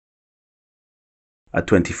A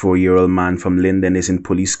 24-year-old man from Linden is in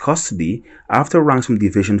police custody after ranks from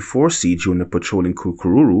Division 4C Junior patrolling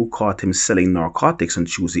Kururu caught him selling narcotics on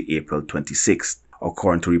Tuesday, April 26th.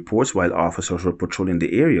 According to reports, while officers were patrolling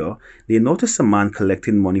the area, they noticed a man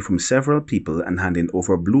collecting money from several people and handing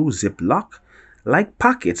over blue Ziploc-like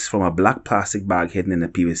packets from a black plastic bag hidden in a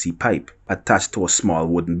PVC pipe attached to a small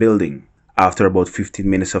wooden building. After about 15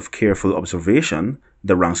 minutes of careful observation,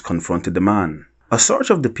 the ranks confronted the man. A search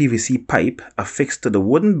of the PVC pipe affixed to the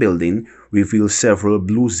wooden building revealed several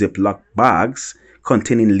blue Ziploc bags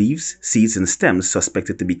containing leaves, seeds, and stems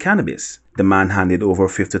suspected to be cannabis. The man handed over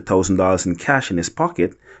 $50,000 in cash in his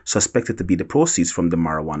pocket, suspected to be the proceeds from the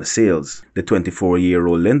marijuana sales. The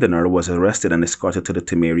 24-year-old Lindener was arrested and escorted to the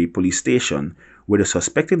Timeri police station, where the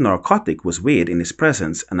suspected narcotic was weighed in his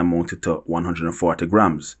presence and amounted to 140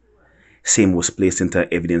 grams. Same was placed into an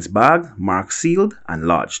evidence bag, marked sealed, and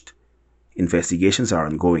lodged. Investigations are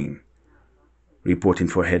ongoing. Reporting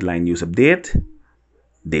for Headline News Update,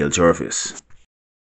 Dale Jervis.